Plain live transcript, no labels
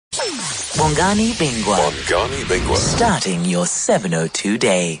Bongani Bingwa. Bongani Bingwa. Starting your 7:02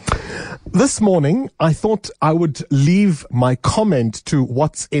 day. This morning, I thought I would leave my comment to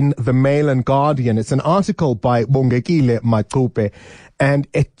what's in the Mail and Guardian. It's an article by Bongekile Maqube, and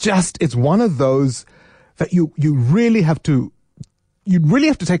it's one of those that you really have to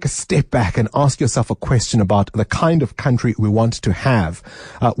take a step back and ask yourself a question about the kind of country we want to have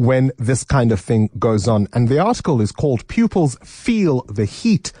when this kind of thing goes on. And the article is called "Pupils Feel the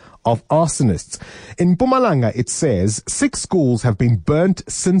Heat of Arsonists." In Mpumalanga, it says 6 schools have been burnt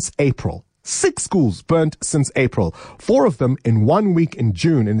since April. 6 schools burnt since April, 4 of them in 1 week in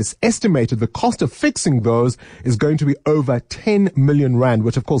June, and it's estimated the cost of fixing those is going to be over 10 million rand,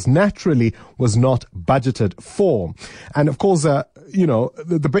 which of course naturally was not budgeted for. And of course, the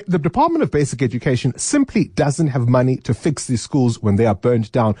Department of Basic Education simply doesn't have money to fix these schools when they are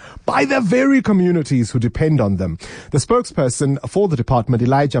burnt down by the very communities who depend on them. The spokesperson for the department,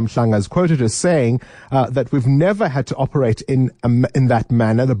 Elijah Mhlanga, is quoted as saying that we've never had to operate in that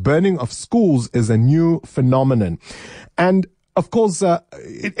manner. The burning of schools is a new phenomenon. And of course,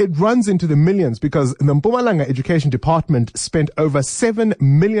 it runs into the millions because the Mpumalanga Education Department spent over 7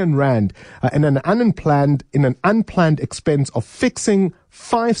 million rand in an unplanned expense of fixing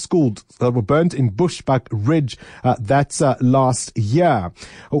 5 schools that were burnt in Bushbuck Ridge. That's last year.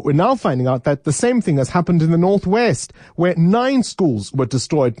 We're now finding out that the same thing has happened in the Northwest, where 9 schools were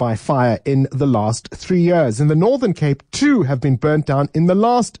destroyed by fire in the last 3 years. In the Northern Cape, 2 have been burnt down in the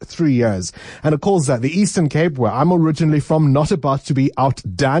last 3 years. And of course, the Eastern Cape, where I'm originally from, not about to be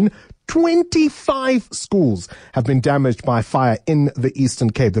outdone. 25 schools have been damaged by fire in the Eastern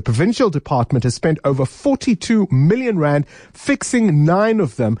Cape. The provincial department has spent over 42 million rand fixing 9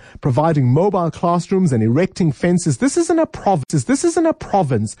 of them, providing mobile classrooms and erecting fences. This isn't a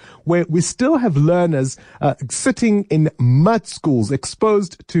province where we still have learners sitting in mud schools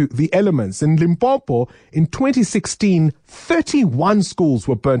exposed to the elements. In Limpopo, in 2016, 31 schools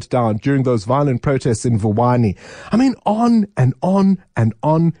were burnt down during those violent protests in Vuwani. I mean, on and on and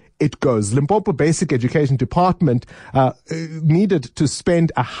on it goes. Limpopo Basic Education Department needed to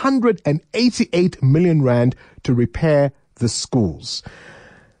spend 188 million rand to repair the schools.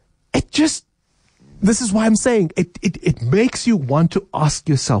 This is why I'm saying it makes you want to ask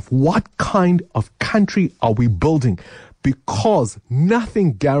yourself, what kind of country are we building? Because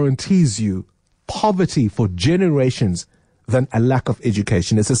nothing guarantees you poverty for generations than a lack of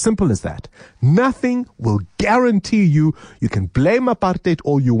education. It's as simple as that. Nothing will guarantee you. You can blame apartheid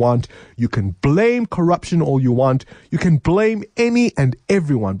all you want. You can blame corruption all you want. You can blame any and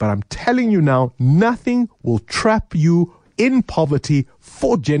everyone. But I'm telling you now, nothing will trap you in poverty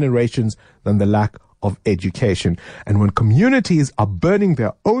for generations than the lack of education. And when communities are burning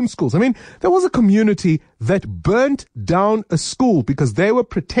their own schools, I mean, there was a community that burnt down a school because they were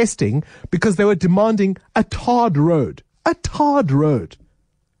protesting, because they were demanding a tarred road. A tarred road,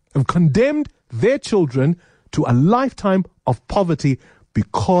 have condemned their children to a lifetime of poverty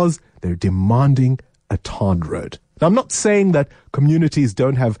because they're demanding a tarred road. Now, I'm not saying that communities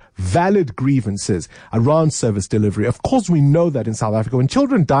don't have valid grievances around service delivery. Of course, we know that in South Africa, when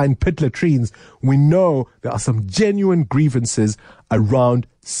children die in pit latrines, we know there are some genuine grievances around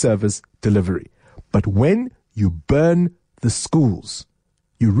service delivery. But when you burn the schools,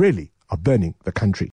 you really are burning the country.